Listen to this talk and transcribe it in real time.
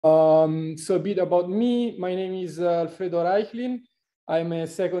So a bit about me. My name is Alfredo Reichlin. I'm a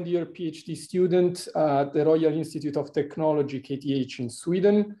second-year PhD student at the Royal Institute of Technology, KTH, in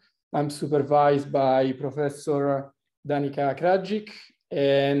Sweden. I'm supervised by Professor Danica Krajic,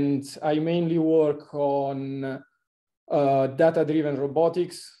 and I mainly work on data-driven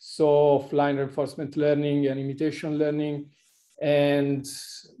robotics, so offline reinforcement learning and imitation learning, and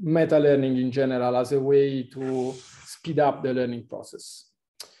meta-learning in general as a way to speed up the learning process.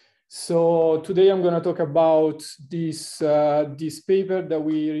 So today I'm going to talk about this paper that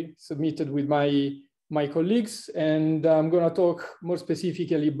we submitted with my colleagues, and I'm going to talk more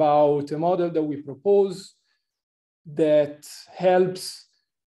specifically about a model that we propose that helps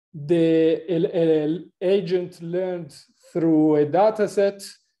the agent learned through a data set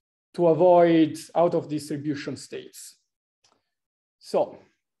to avoid out of distribution states.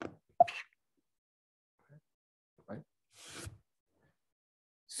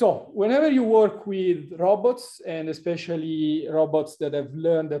 So whenever you work with robots, and especially robots that have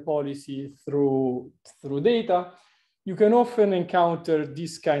learned a policy through data, you can often encounter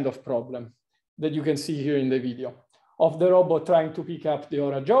this kind of problem that you can see here in the video of the robot trying to pick up the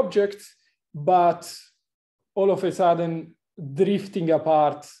orange object, but all of a sudden drifting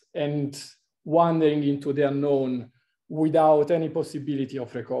apart and wandering into the unknown without any possibility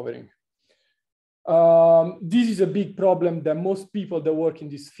of recovering. This is a big problem that most people that work in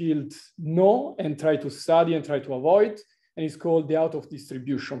this field know and try to study and try to avoid, and it's called the out of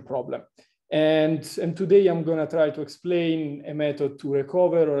distribution problem. And today I'm going to try to explain a method to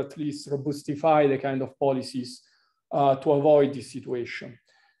recover or at least robustify the kind of policies to avoid this situation.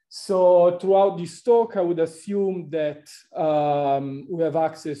 So throughout this talk, I would assume that we have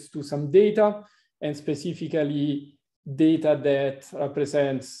access to some data, and specifically data that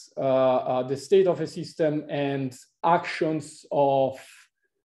represents the state of a system and actions of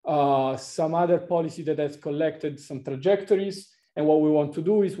some other policy that has collected some trajectories. And what we want to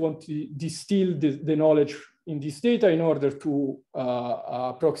do is want to distill the knowledge in this data in order to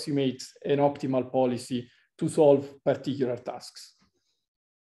approximate an optimal policy to solve particular tasks.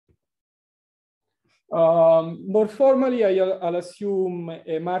 More formally, I'll assume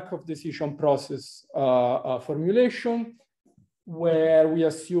a Markov decision process formulation, where we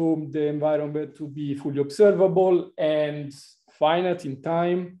assume the environment to be fully observable and finite in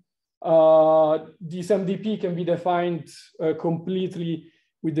time. This MDP can be defined completely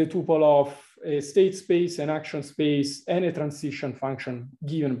with the tuple of a state space, an action space, and a transition function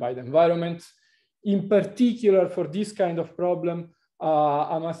given by the environment. In particular, for this kind of problem,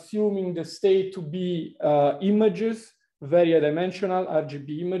 I'm assuming the state to be images, variadimensional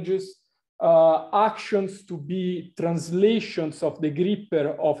RGB images, actions to be translations of the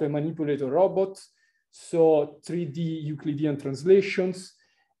gripper of a manipulator robot, so 3D Euclidean translations.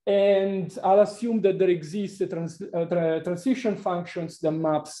 And I'll assume that there exists a transition functions that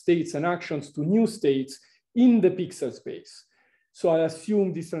map states and actions to new states in the pixel space. So I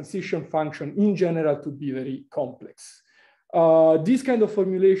assume this transition function in general to be very complex. This kind of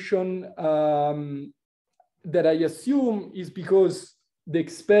formulation that I assume is because the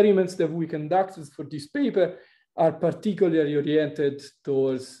experiments that we conducted for this paper are particularly oriented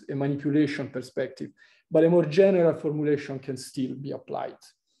towards a manipulation perspective, but a more general formulation can still be applied.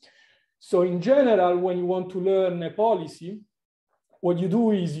 So in general, when you want to learn a policy, what you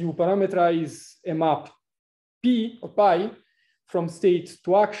do is you parameterize a map P or pi from state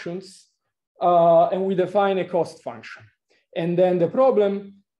to actions, and we define a cost function. And then the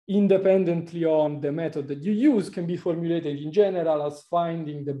problem, independently on the method that you use, can be formulated in general as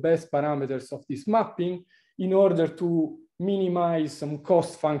finding the best parameters of this mapping in order to minimize some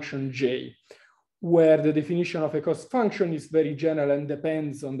cost function J, where the definition of a cost function is very general and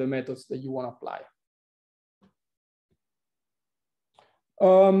depends on the methods that you want to apply.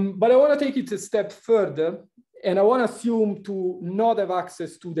 But I want to take it a step further, and I want to assume to not have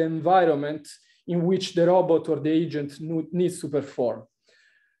access to the environment in which the robot or the agent needs to perform.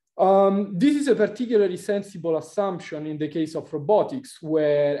 This is a particularly sensible assumption in the case of robotics,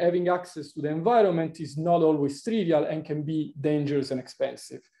 where having access to the environment is not always trivial and can be dangerous and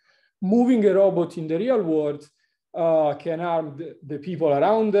expensive. Moving a robot in the real world can harm the people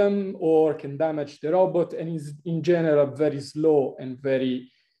around them or can damage the robot, and is in general very slow and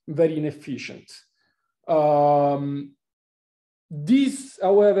very inefficient. This,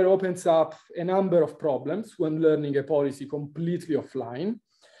 however, opens up a number of problems when learning a policy completely offline.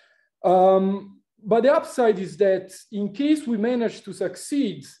 But the upside is that in case we manage to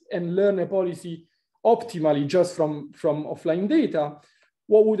succeed and learn a policy optimally just from offline data,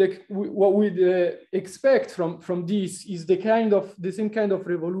 what we'd expect from this is the same kind of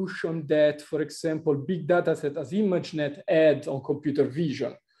revolution that, for example, big data set as ImageNet had on computer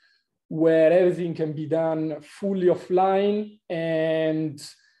vision, where everything can be done fully offline and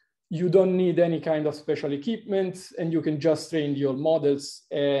you don't need any kind of special equipment and you can just train your models,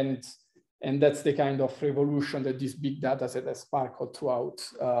 and that's the kind of revolution that this big data set has sparkled throughout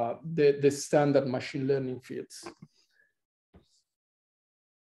the standard machine learning fields.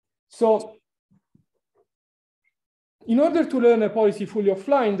 So in order to learn a policy fully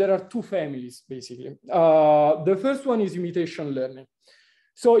offline, there are two families, basically. The first one is imitation learning.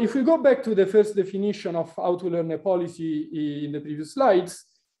 So if we go back to the first definition of how to learn a policy in the previous slides,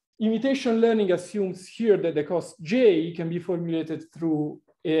 imitation learning assumes here that the cost J can be formulated through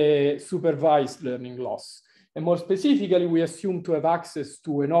a supervised learning loss. And more specifically, we assume to have access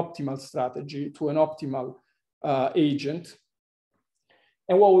to an optimal strategy, to an optimal agent.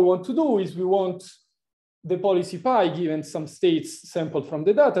 And what we want to do is we want the policy pi, given some states sampled from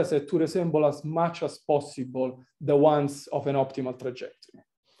the dataset, to resemble as much as possible the ones of an optimal trajectory.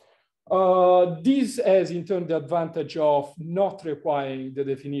 This has in turn the advantage of not requiring the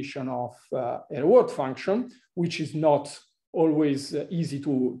definition of a reward function, which is not always easy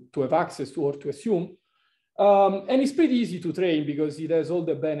to have access to or to assume. And it's pretty easy to train because it has all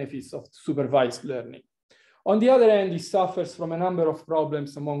the benefits of supervised learning. On the other hand, it suffers from a number of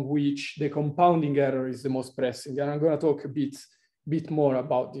problems, among which the compounding error is the most pressing. And I'm going to talk a bit more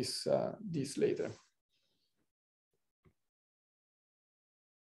about this later.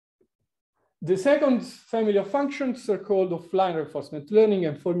 The second family of functions are called offline reinforcement learning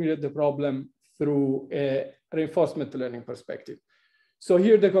and formulate the problem through a reinforcement learning perspective. So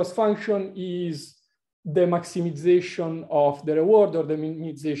here the cost function is the maximization of the reward or the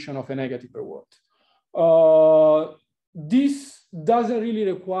minimization of a negative reward. This doesn't really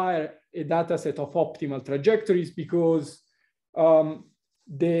require a data set of optimal trajectories because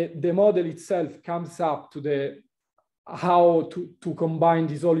the model itself comes up to how to combine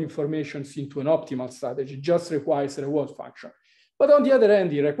these all informations into an optimal strategy. It just requires a reward function. But on the other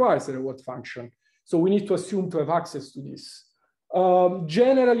hand, it requires a reward function. So we need to assume to have access to this.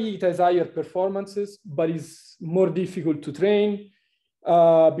 Generally, it has higher performances, but it's more difficult to train.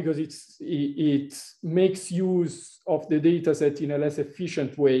 Because it makes use of the data set in a less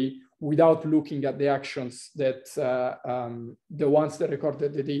efficient way without looking at the actions that the ones that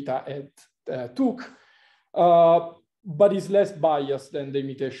recorded the data took, but is less biased than the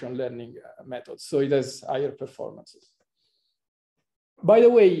imitation learning method. So it has higher performances. By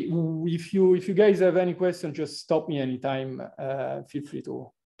the way, if you guys have any questions, just stop me anytime. Feel free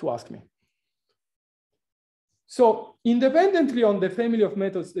to ask me. So independently on the family of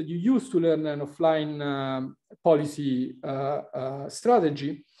methods that you use to learn an offline policy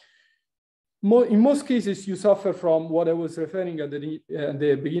strategy, in most cases, you suffer from what I was referring at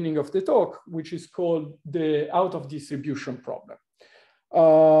the beginning of the talk, which is called the out of distribution problem.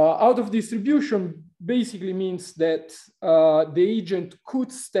 Out of distribution basically means that the agent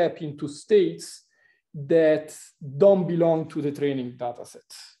could step into states that don't belong to the training data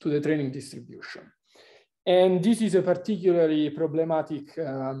set, to the training distribution. And this is a particularly problematic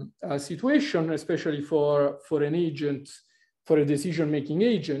situation, especially for an agent, for a decision-making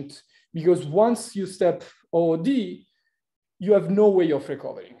agent, because once you step OOD, you have no way of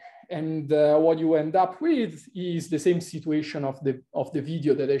recovering. And what you end up with is the same situation of the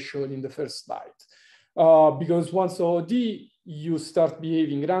video that I showed in the first slide. Because once OOD, you start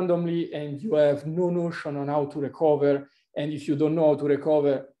behaving randomly and you have no notion on how to recover. And if you don't know how to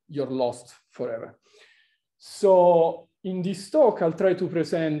recover, you're lost forever. So in this talk, I'll try to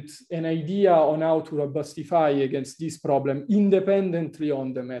present an idea on how to robustify against this problem independently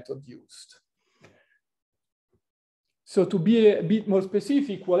on the method used. So to be a bit more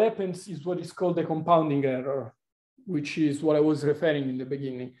specific, what happens is what is called the compounding error, which is what I was referring in the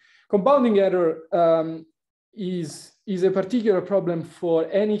beginning. Compounding error is a particular problem for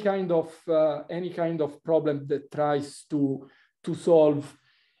any kind of problem that tries to solve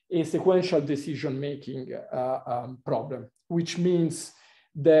a sequential decision-making problem, which means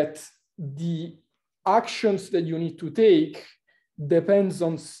that the actions that you need to take depends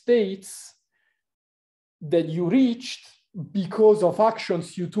on states that you reached because of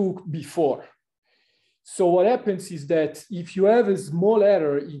actions you took before. So what happens is that if you have a small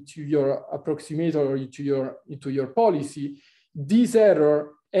error into your approximator or into your policy, this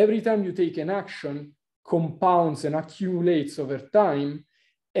error, every time you take an action, compounds and accumulates over time,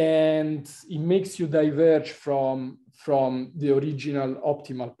 and it makes you diverge from the original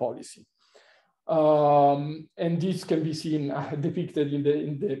optimal policy. And this can be seen depicted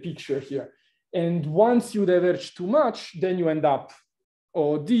in the picture here. And once you diverge too much, then you end up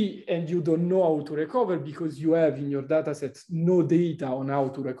OD, and you don't know how to recover because you have in your data set no data on how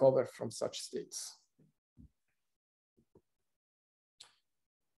to recover from such states.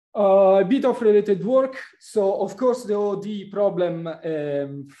 A bit of related work. So of course, the OD problem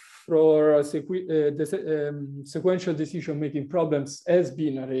for sequential decision-making problems has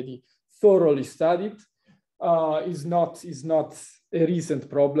been already thoroughly studied. Is not a recent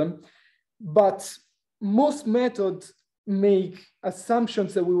problem, but most methods make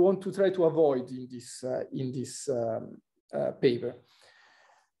assumptions that we want to try to avoid in this paper.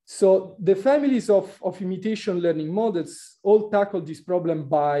 So the families of imitation learning models all tackle this problem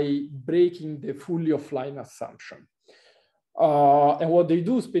by breaking the fully offline assumption. And what they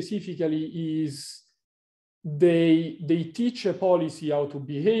do specifically is they teach a policy how to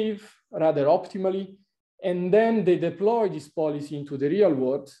behave rather optimally, and then they deploy this policy into the real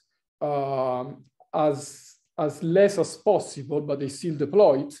world as less as possible, but they still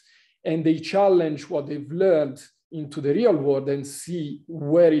deploy it, and they challenge what they've learned into the real world and see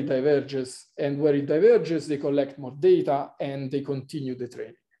where it diverges. And where it diverges, they collect more data and they continue the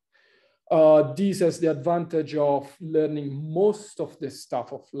training. This has the advantage of learning most of the stuff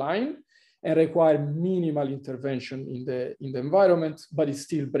offline and require minimal intervention in the environment, but it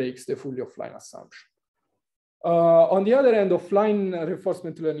still breaks the fully offline assumption. On the other hand, offline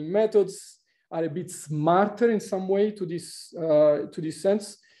reinforcement learning methods are a bit smarter in some way to this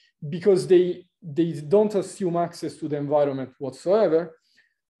sense, because they don't assume access to the environment whatsoever.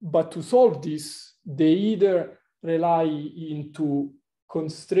 But to solve this, they either rely into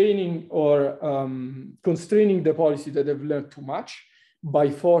constraining the policy that they've learned too much by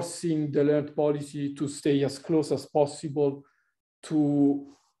forcing the learned policy to stay as close as possible to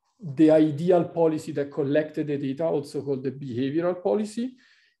the ideal policy that collected the data, also called the behavioral policy,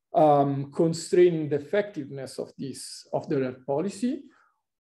 constraining the effectiveness of the learned policy,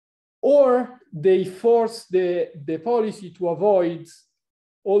 or they force the policy to avoid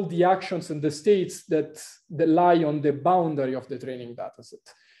all the actions and the states that lie on the boundary of the training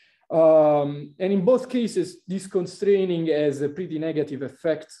dataset. And in both cases, this constraining has a pretty negative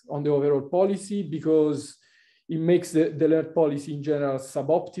effect on the overall policy because it makes the learned policy in general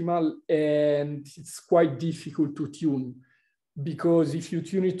suboptimal, and it's quite difficult to tune, because if you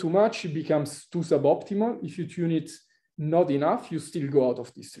tune it too much, it becomes too suboptimal. If you tune it not enough, you still go out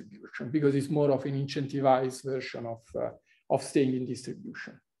of distribution because it's more of an incentivized version of staying in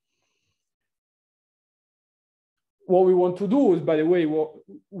distribution. What we want to do is, by the way,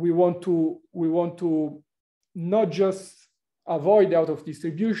 we want to not just avoid out of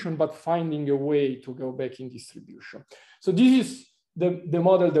distribution, but finding a way to go back in distribution. So this is the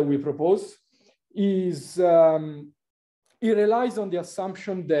model that we propose. It relies on the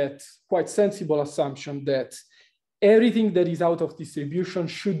assumption that, quite sensible assumption, that everything that is out of distribution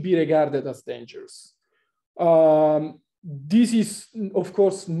should be regarded as dangerous. This is, of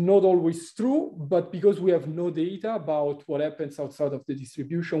course, not always true, but because we have no data about what happens outside of the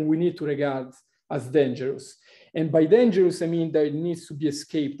distribution, we need to regard as dangerous. And by dangerous, I mean that it needs to be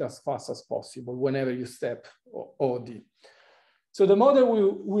escaped as fast as possible whenever you step OD. So the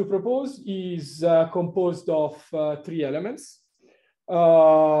model we propose is composed of 3 elements.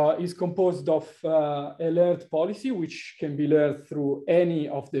 Is composed of a learned policy, which can be learned through any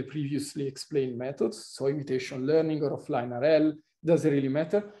of the previously explained methods. So imitation learning or offline RL, doesn't really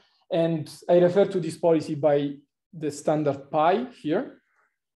matter. And I refer to this policy by the standard pi here.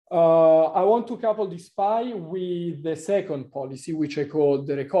 I want to couple this pi with the second policy, which I call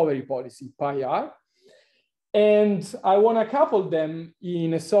the recovery policy, pi r. And I want to couple them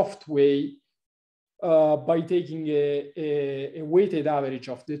in a soft way by taking a weighted average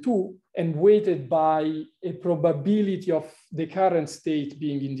of the two and weighted by a probability of the current state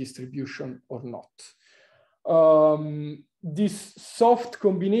being in distribution or not. This soft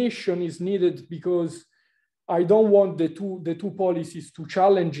combination is needed because I don't want the two policies to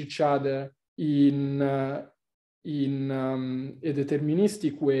challenge each other in a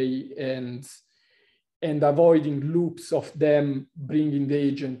deterministic way and avoiding loops of them bringing the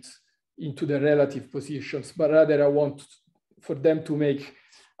agent into the relative positions, but rather I want for them to make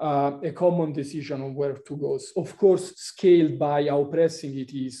a common decision on where to go. Of course, scaled by how pressing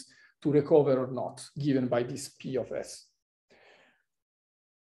it is to recover or not, given by this P of S.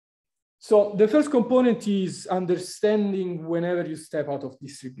 So the first component is understanding whenever you step out of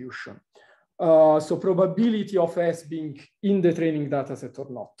distribution. So probability of S being in the training data set or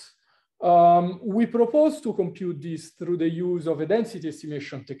not. We propose to compute this through the use of a density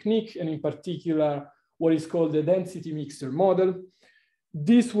estimation technique, and in particular, what is called the density mixture model.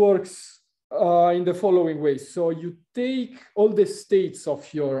 This works in the following way. So you take all the states of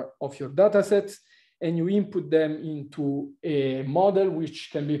your data set and you input them into a model which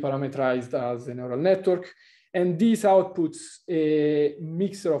can be parameterized as a neural network. And this outputs a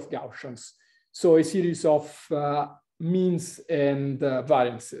mixture of Gaussians. So a series of means and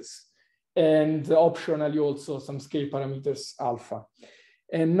variances, and optionally also some scale parameters alpha.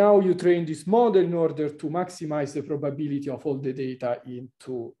 And now you train this model in order to maximize the probability of all the data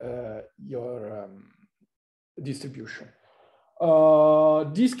into your distribution.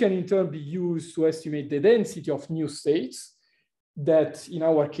 This can in turn be used to estimate the density of new states that in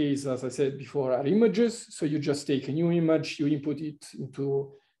our case, as I said before, are images. So you just take a new image, you input it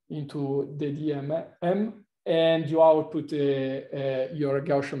into the DMM, and you output your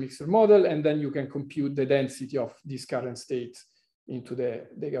Gaussian mixture model, and then you can compute the density of this current state into the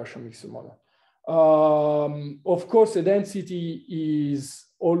Gaussian mixture model. Of course, the density is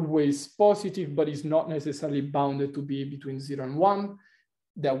always positive, but is not necessarily bounded to be between 0 and 1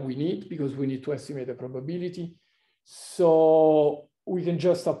 that we need, because we need to estimate the probability. So we can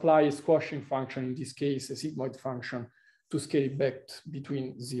just apply a squashing function, in this case, a sigmoid function, to scale it back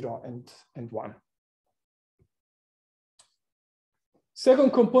between 0 and 1.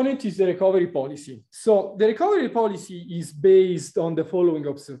 Second component is the recovery policy. So the recovery policy is based on the following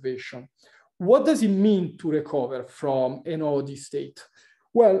observation. What does it mean to recover from an OOD state?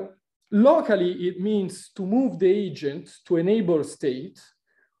 Well, locally, it means to move the agent to a neighbor state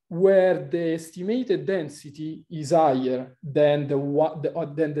where the estimated density is higher than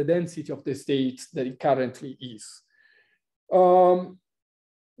the density of the state that it currently is.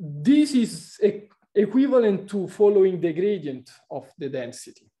 This is equivalent to following the gradient of the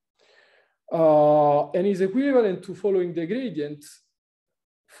density. And is equivalent to following the gradient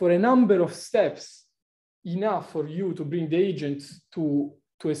for a number of steps, enough for you to bring the agent to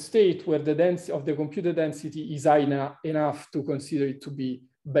a state where the density of the computed density is high enough to consider it to be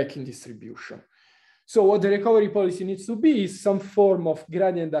back in distribution. So what the recovery policy needs to be is some form of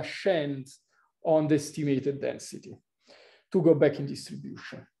gradient ascent on the estimated density to go back in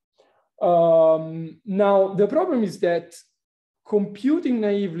distribution. Now, the problem is that computing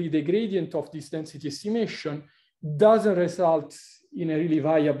naively the gradient of this density estimation doesn't result in a really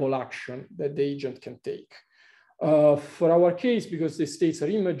viable action that the agent can take. For our case, because the states are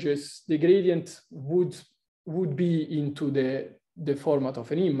images, the gradient would be into the format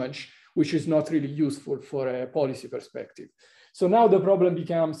of an image, which is not really useful for a policy perspective. So now the problem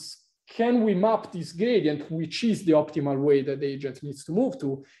becomes, can we map this gradient, which is the optimal way that the agent needs to move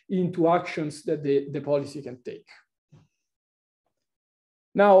to, into actions that the policy can take?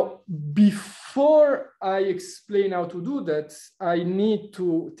 Now, before I explain how to do that, I need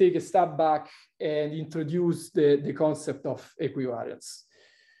to take a step back and introduce the concept of equivariance.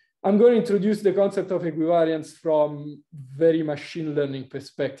 I'm going to introduce the concept of equivariance from very machine learning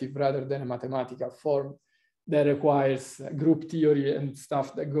perspective rather than a mathematical form that requires group theory and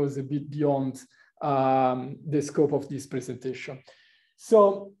stuff that goes a bit beyond the scope of this presentation.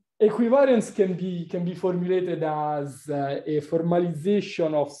 So equivariance can be formulated as a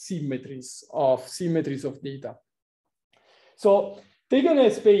formalization of symmetries of data. So taking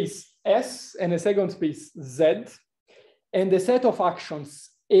a space S and a second space Z and a set of actions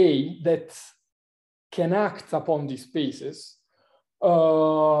A that can act upon these spaces,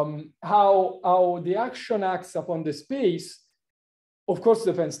 how the action acts upon the space, of course,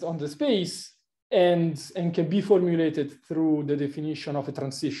 depends on the space and can be formulated through the definition of a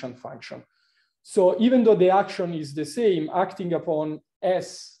transition function. So even though the action is the same, acting upon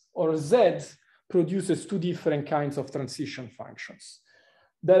S or Z produces two different kinds of transition functions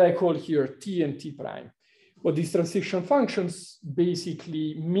that I call here T and T prime. What these transition functions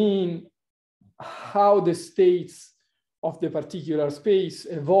basically mean how the states of the particular space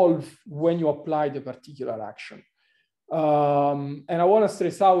evolve when you apply the particular action. And I want to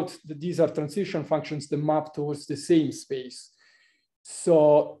stress out that these are transition functions that map towards the same space.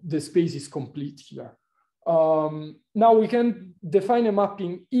 So the space is complete here. Now we can define a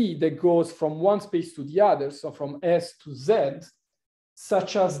mapping E that goes from one space to the other, so from S to Z,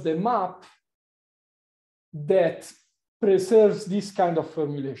 such as the map that preserves this kind of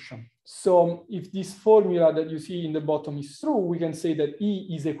formulation. So if this formula that you see in the bottom is true, we can say that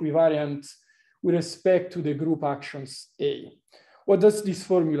E is equivariant with respect to the group actions A. What does this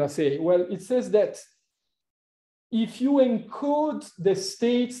formula say? Well, it says that if you encode the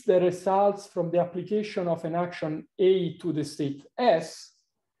states that results from the application of an action A to the state S,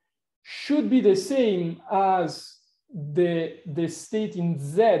 should be the same as the state in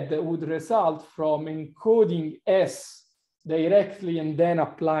Z that would result from encoding S directly and then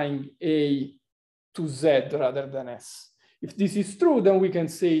applying A to Z rather than S. If this is true, then we can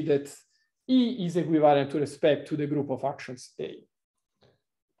say that E is equivalent to respect to the group of actions A.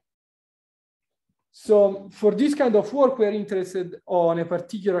 So for this kind of work, we're interested on a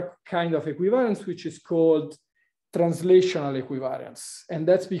particular kind of equivalence, which is called translational equivalence. And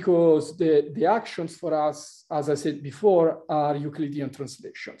that's because the actions for us, as I said before, are Euclidean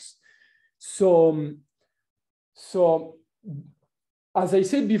translations. So as I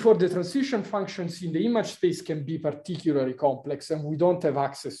said before, the transition functions in the image space can be particularly complex, and we don't have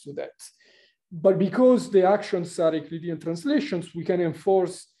access to that. But because the actions are Euclidean translations, we can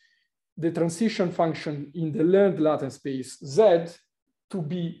enforce the transition function in the learned latent space Z to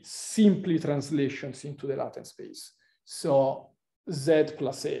be simply translations into the latent space. So Z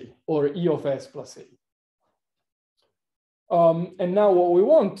plus A, or E of S plus A. And now what we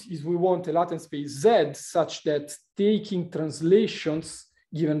want is we want a latent space Z such that taking translations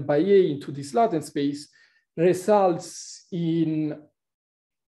given by A into this latent space results in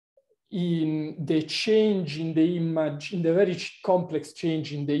the change in the image, in the very complex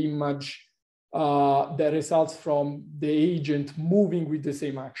change in the image that results from the agent moving with the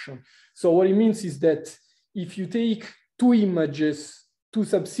same action. So what it means is that if you take two images, two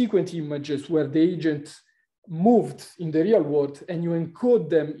subsequent images where the agent moved in the real world and you encode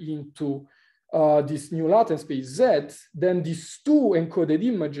them into this new latent space Z, then these two encoded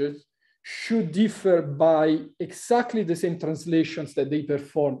images should differ by exactly the same translations that they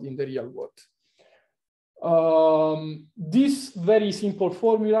performed in the real world. This very simple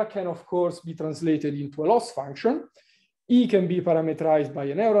formula can, of course, be translated into a loss function. E can be parameterized by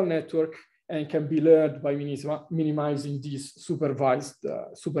a neural network and can be learned by minimizing this supervised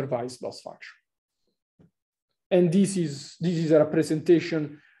loss function. And this is a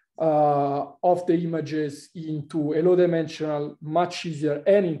representation of the images into a low-dimensional, much easier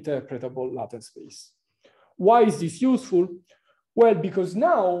and interpretable latent space. Why is this useful? Well, because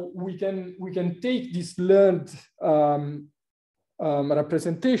now we can take this learned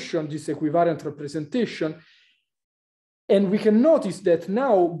representation, this equivariant representation, and we can notice that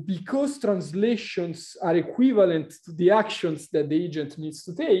now, because translations are equivalent to the actions that the agent needs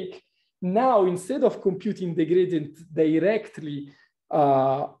to take, now instead of computing the gradient directly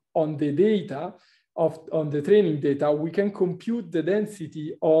on the data, on the training data, we can compute the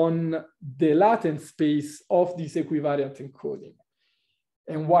density on the latent space of this equivariant encoding.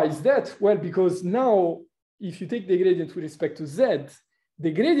 And why is that? Well, because now, if you take the gradient with respect to Z,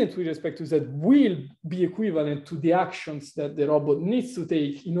 the gradient with respect to Z will be equivalent to the actions that the robot needs to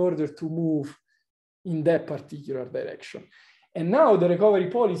take in order to move in that particular direction. And now the recovery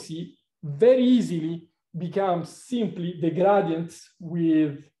policy very easily becomes simply the gradient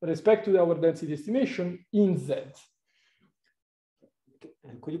with respect to our density estimation in Z.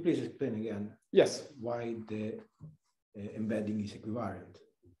 Could you please explain again? Yes. Why the embedding is equivariant?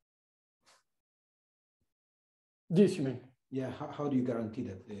 This you mean? Yeah, how do you guarantee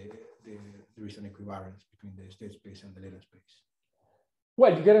that there is an equivariance between the state space and the latent space?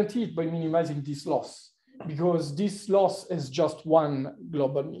 Well, you guarantee it by minimizing this loss, because this loss is just one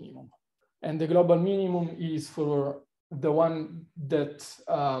global minimum. And the global minimum is for the one that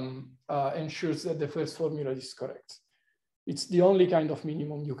ensures that the first formula is correct. It's the only kind of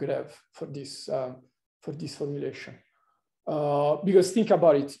minimum you could have for this formulation. Because think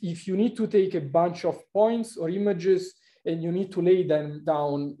about it, if you need to take a bunch of points or images and you need to lay them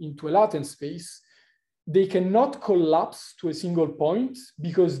down into a latent space, they cannot collapse to a single point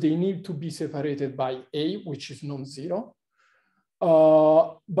because they need to be separated by A, which is non-zero.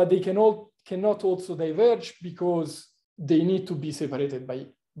 But they cannot also diverge because they need to be separated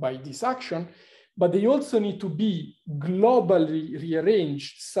by this action, but they also need to be globally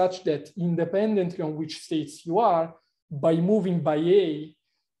rearranged such that independently on which states you are, by moving by A,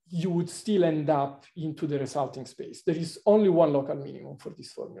 you would still end up into the resulting space. There is only one local minimum for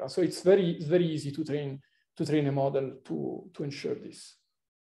this formula. So it's very easy to train a model to ensure this.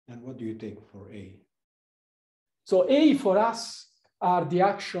 And what do you take for A? So A for us are the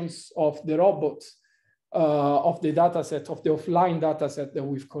actions of the robot, of the data set, of the offline data set that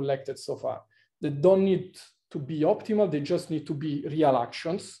we've collected so far. They don't need to be optimal, they just need to be real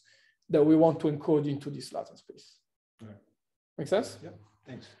actions that we want to encode into this latent space. Right. Make sense? Yeah,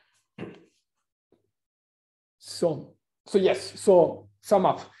 thanks. So yes, so sum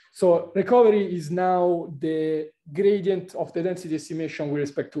up. So recovery is now the gradient of the density estimation with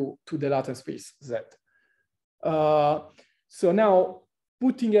respect to the latent space Z. So now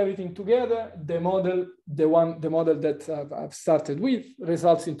putting everything together, the model that I've started with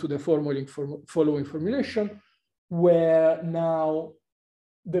results into the following formulation, where now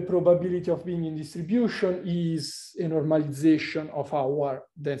the probability of being in distribution is a normalization of our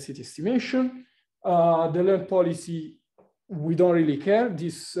density estimation. The learned policy, we don't really care.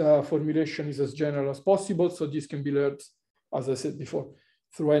 This formulation is as general as possible, so this can be learned, as I said before,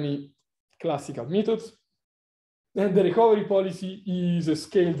 through any classical methods. And the recovery policy is a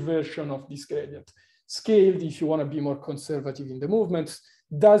scaled version of this gradient. Scaled, if you want to be more conservative in the movements,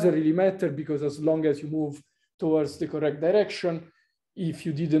 doesn't really matter, because as long as you move towards the correct direction, if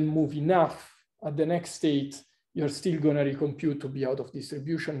you didn't move enough at the next state, you're still going to recompute to be out of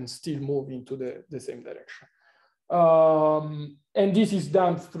distribution and still move into the same direction. And this is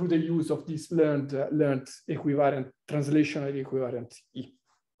done through the use of this learned equivalent, translationally equivalent E.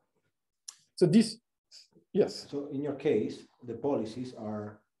 So this, yes. So in your case, the policies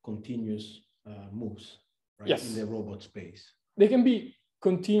are continuous moves, right? Yes. In the robot space. They can be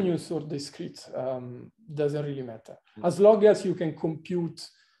continuous or discrete, doesn't really matter. As long as you can compute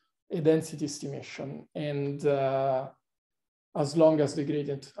a density estimation, and as long as the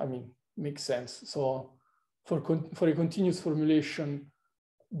gradient, makes sense. So for a continuous formulation,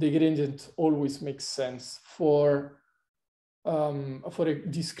 the gradient always makes sense. For a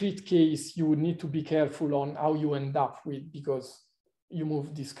discrete case, you would need to be careful on how you end up with, because you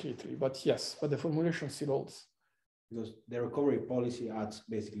move discretely. But yes, but the formulation still holds. Because the recovery policy adds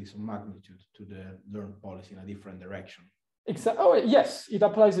basically some magnitude to the learned policy in a different direction. Exactly. Oh, yes, it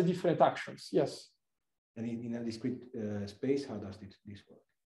applies to different actions. Yes. And in a discrete space, how does this work?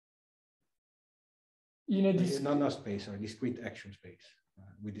 In a discrete action space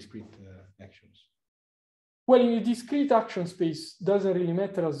with discrete actions. Well, in a discrete action space, doesn't really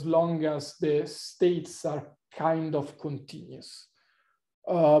matter as long as the states are kind of continuous,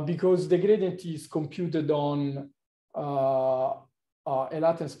 because the gradient is computed on a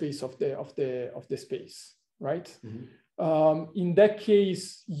latent space of the space, right? Mm-hmm. In that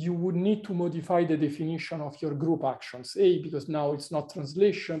case, you would need to modify the definition of your group actions, because now it's not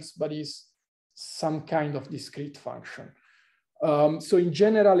translations, but is some kind of discrete function. So in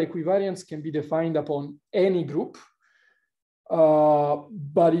general, equivariance can be defined upon any group,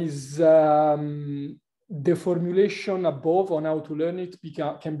 but is the formulation above on how to learn it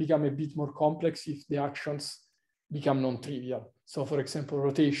can become a bit more complex if the actions become non-trivial. So for example,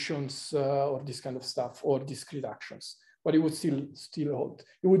 rotations or this kind of stuff, or discrete actions, but it would still hold.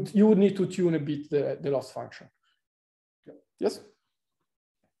 You would need to tune a bit the loss function. Yes?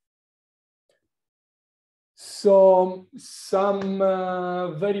 So some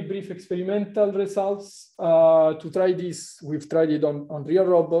very brief experimental results. To try this, we've tried it on real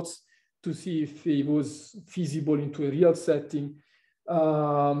robots to see if it was feasible into a real setting.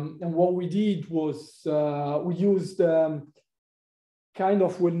 And what we did was we used kind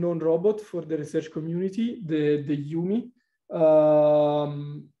of well-known robot for the research community, the Yumi.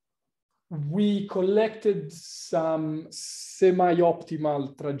 We collected some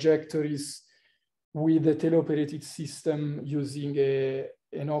semi-optimal trajectories with a teleoperated system using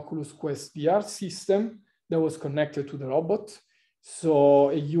an Oculus Quest VR system that was connected to the robot. So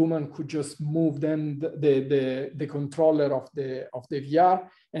a human could just move then the controller of the VR,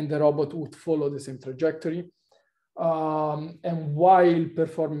 and the robot would follow the same trajectory. And while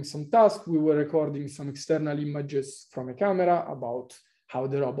performing some tasks, we were recording some external images from a camera about how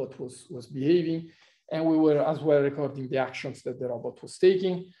the robot was behaving. And we were as well recording the actions that the robot was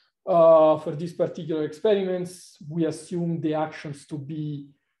taking. For these particular experiments, we assumed the actions to be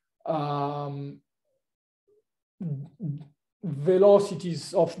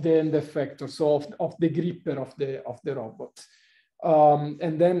velocities of the end effector, so of the gripper of the robot.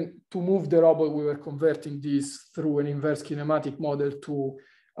 And then to move the robot, we were converting this through an inverse kinematic model to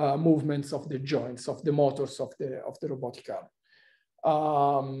movements of the joints, of the motors of the robotic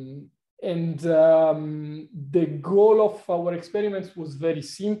arm. And the goal of our experiments was very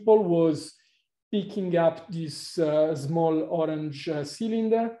simple, was picking up this small orange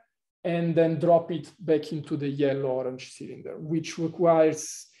cylinder and then drop it back into the yellow-orange cylinder, which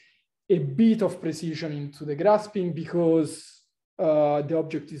requires a bit of precision into the grasping because the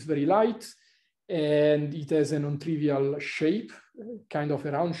object is very light and it has a non-trivial shape, kind of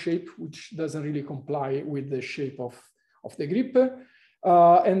a round shape, which doesn't really comply with the shape of the gripper.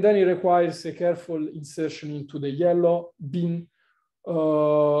 And then it requires a careful insertion into the yellow bin.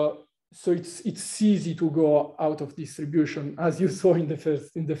 So it's easy to go out of distribution, as you saw in the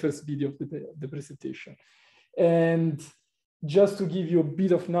first video of the presentation. And just to give you a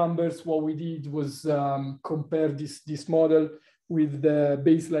bit of numbers, what we did was compare this model with the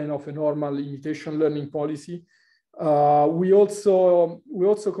baseline of a normal imitation learning policy. We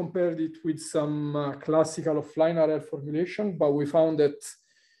also compared it with some classical offline RL formulation, but we found that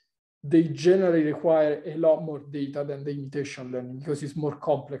they generally require a lot more data than the imitation learning because it's more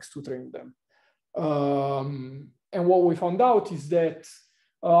complex to train them. And what we found out is that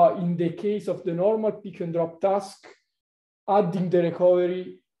in the case of the normal pick and drop task, adding the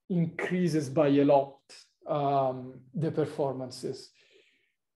recovery increases by a lot the performances.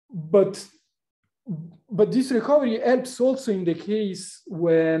 But this recovery helps also in the case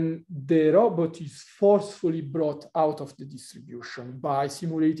when the robot is forcefully brought out of the distribution by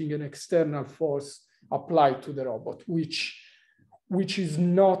simulating an external force applied to the robot, which is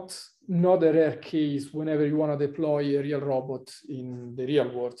not a rare case whenever you want to deploy a real robot in the real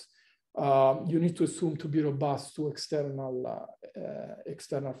world. You need to assume to be robust to external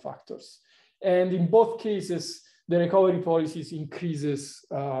factors. And in both cases, the recovery policies increases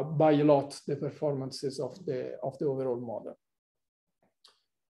by a lot the performances of the overall model.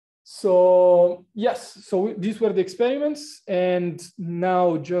 So yes, so these were the experiments. And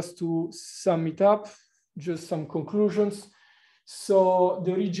now just to sum it up, just some conclusions. So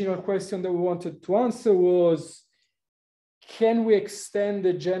the original question that we wanted to answer was, can we extend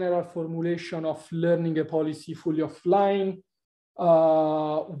the general formulation of learning a policy fully offline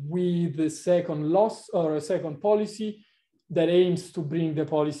with the second loss or a second policy that aims to bring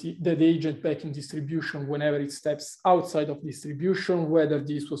the agent back in distribution whenever it steps outside of distribution, whether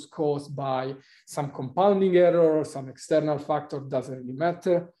this was caused by some compounding error or some external factor, doesn't really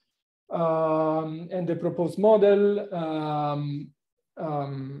matter. And the proposed model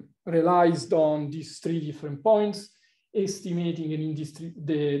relies on these three different points: estimating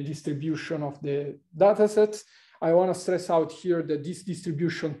the distribution of the datasets. I want to stress out here that this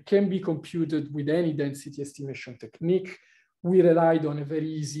distribution can be computed with any density estimation technique. We relied on a very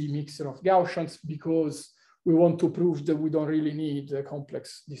easy mixture of Gaussians because we want to prove that we don't really need a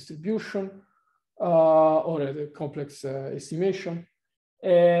complex distribution or a complex estimation.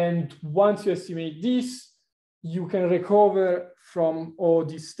 And once you estimate this, you can recover from all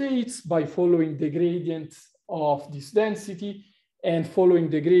these states by following the gradient of this density, and following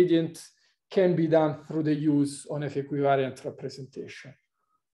the gradient can be done through the use of F-equivariant representation.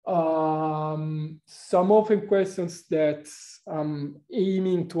 Some open questions that I'm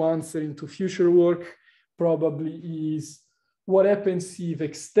aiming to answer into future work probably is, what happens if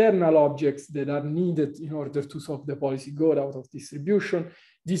external objects that are needed in order to solve the policy go out of distribution?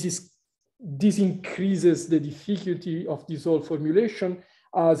 This increases the difficulty of this whole formulation,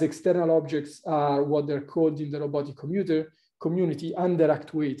 as external objects are what they're called in the robotic community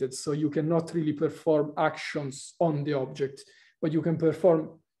underactuated. So you cannot really perform actions on the object, but you can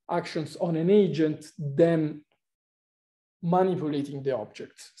perform actions on an agent, then manipulating the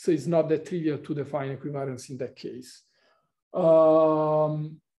object. So it's not that trivial to define equivalence in that case.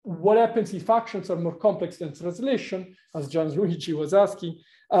 What happens if actions are more complex than translation, as Gianluigi was asking?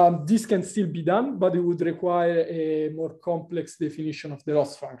 This can still be done, but it would require a more complex definition of the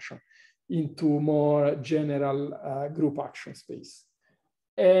loss function into more general group action space.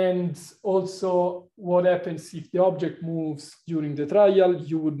 And also, what happens if the object moves during the trial?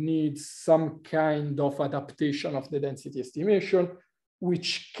 You would need some kind of adaptation of the density estimation,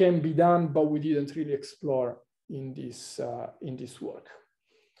 which can be done, but we didn't really explore in this work.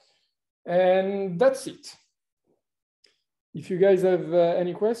 And that's it. If you guys have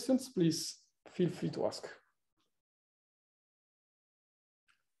any questions, please feel free to ask.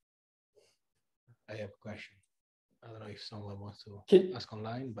 I have a question. I don't know if someone wants to ask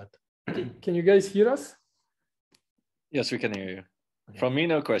online, but. Can you guys hear us? Yes, we can hear you. Okay. From me,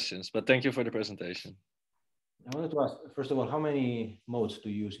 no questions, but thank you for the presentation. I wanted to ask, first of all, how many modes do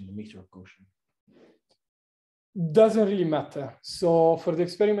you use in the mixture of Gaussian? Doesn't really matter. So for the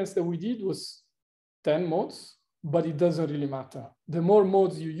experiments that we did was 10 modes, but it doesn't really matter. The more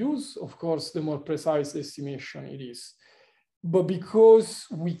modes you use, of course, the more precise the estimation it is. But because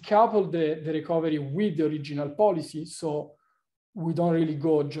we couple the recovery with the original policy, so we don't really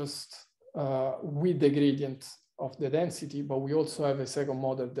go just with the gradient of the density, but we also have a second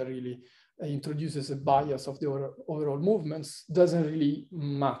model that really introduces a bias of the overall movements, doesn't really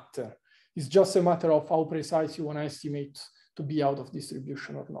matter. It's just a matter of how precise you want to estimate to be out of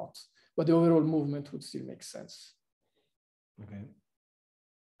distribution or not. But the overall movement would still make sense. Okay.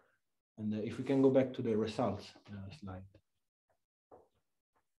 And if we can go back to the results slide.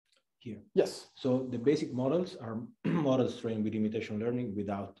 Here. Yes. So the basic models are models trained with imitation learning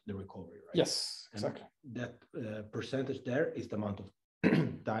without the recovery, right? Yes, and exactly. That percentage there is the amount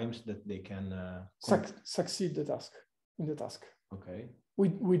of times that they can succeed in the task. Okay.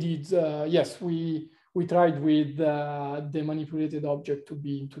 We did, yes, we tried with the manipulated object to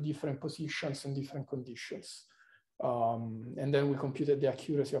be into different positions and different conditions. And then we computed the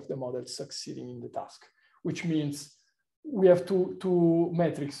accuracy of the model succeeding in the task, which means we have two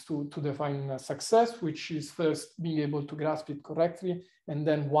metrics to define success, which is first being able to grasp it correctly, and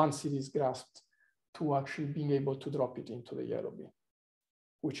then once it is grasped, to actually being able to drop it into the yellow bin,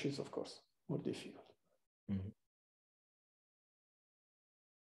 which is, of course, more difficult. Mm-hmm.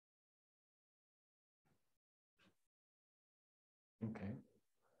 Okay.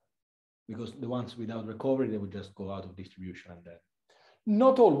 Because the ones without recovery, they would just go out of distribution and then.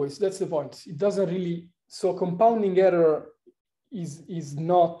 Not always, that's the point. It doesn't really, so compounding error is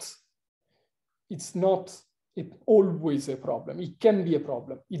not, it's not always a problem. It can be a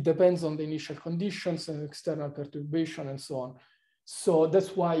problem. It depends on the initial conditions and external perturbation and so on. So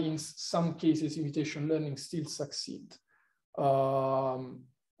that's why in some cases, imitation learning still succeed. But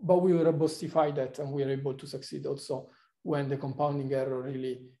we robustify that and we are able to succeed also when the compounding error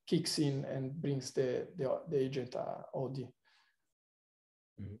really kicks in and brings the agent OD.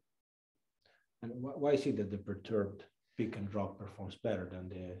 Mm-hmm. And why is it that the perturbed pick and drop performs better than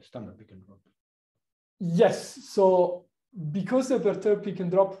the standard pick and drop? Yes, so because the perturbed pick and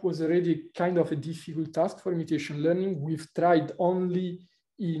drop was already kind of a difficult task for imitation learning, we've tried only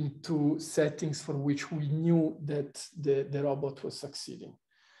into settings for which we knew that the robot was succeeding.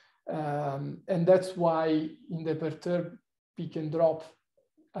 And that's why in the perturbed pick and drop,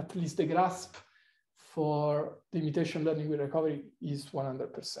 at least the grasp for the imitation learning with recovery is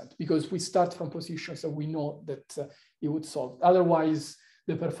 100%, because we start from positions that we know that it would solve. Otherwise,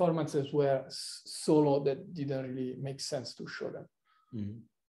 the performances were so low that didn't really make sense to show them. Mm-hmm.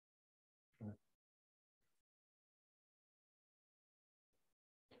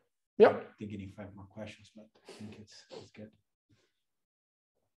 Yeah. I'm thinking 5 more questions, but I think it's good.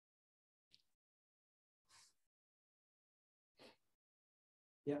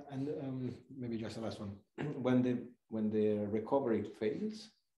 Yeah, and maybe just the last one. When the recovery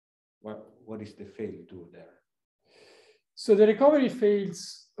fails, what is the fail to there? So the recovery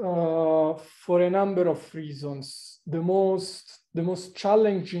fails for a number of reasons. The most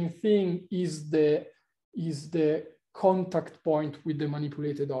challenging thing is the contact point with the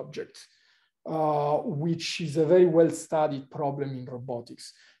manipulated object, which is a very well-studied problem in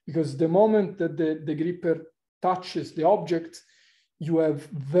robotics. Because the moment that the gripper touches the object, you have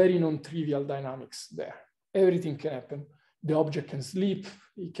very non-trivial dynamics there. Everything can happen. The object can slip,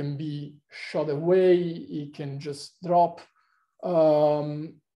 it can be shot away, it can just drop.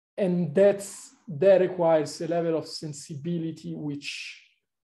 And that requires a level of sensibility which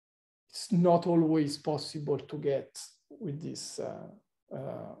is not always possible to get with this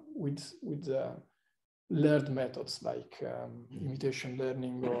with learned methods like imitation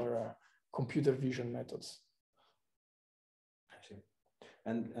learning or computer vision methods. I see.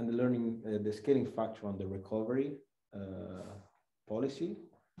 And the learning, the scaling factor on the recovery policy,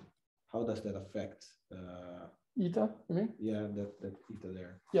 how does that affect? Eta, you mean? Yeah, that eta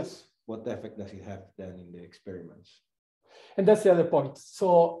there. Yes. What effect does it have then in the experiments? And that's the other point.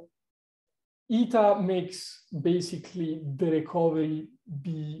 So eta makes basically the recovery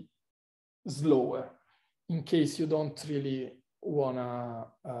be slower in case you don't really want to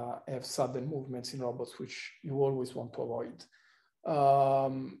have sudden movements in robots, which you always want to avoid.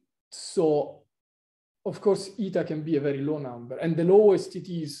 So, of course, eta can be a very low number, and the lowest it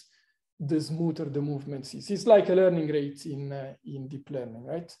is, the smoother the movements is. It's like a learning rate in deep learning,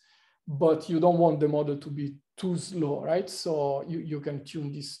 right? But you don't want the model to be too slow, right? So you can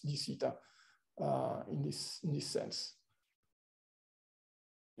tune this eta in this sense.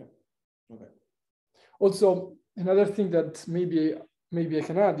 Yeah. Okay. Also, another thing that maybe I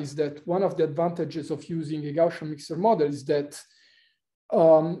can add is that one of the advantages of using a Gaussian mixer model is that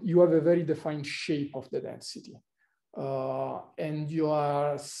you have a very defined shape of the density. And you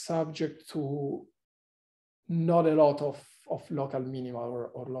are subject to not a lot of local minima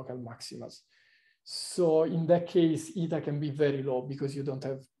or local maximas. So in that case, eta can be very low because you don't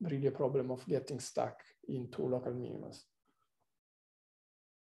have really a problem of getting stuck into local minimas.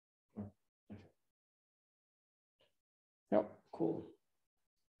 Yeah, cool.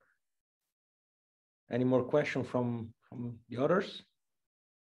 Any more questions from the others?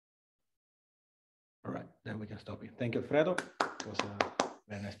 All right, then we can stop it. Thank you, Alfredo. It was a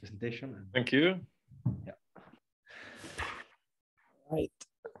very nice presentation. Thank you. Yeah. Right.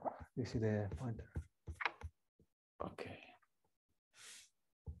 You see the pointer? Okay.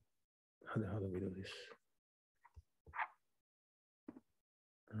 How do we do this?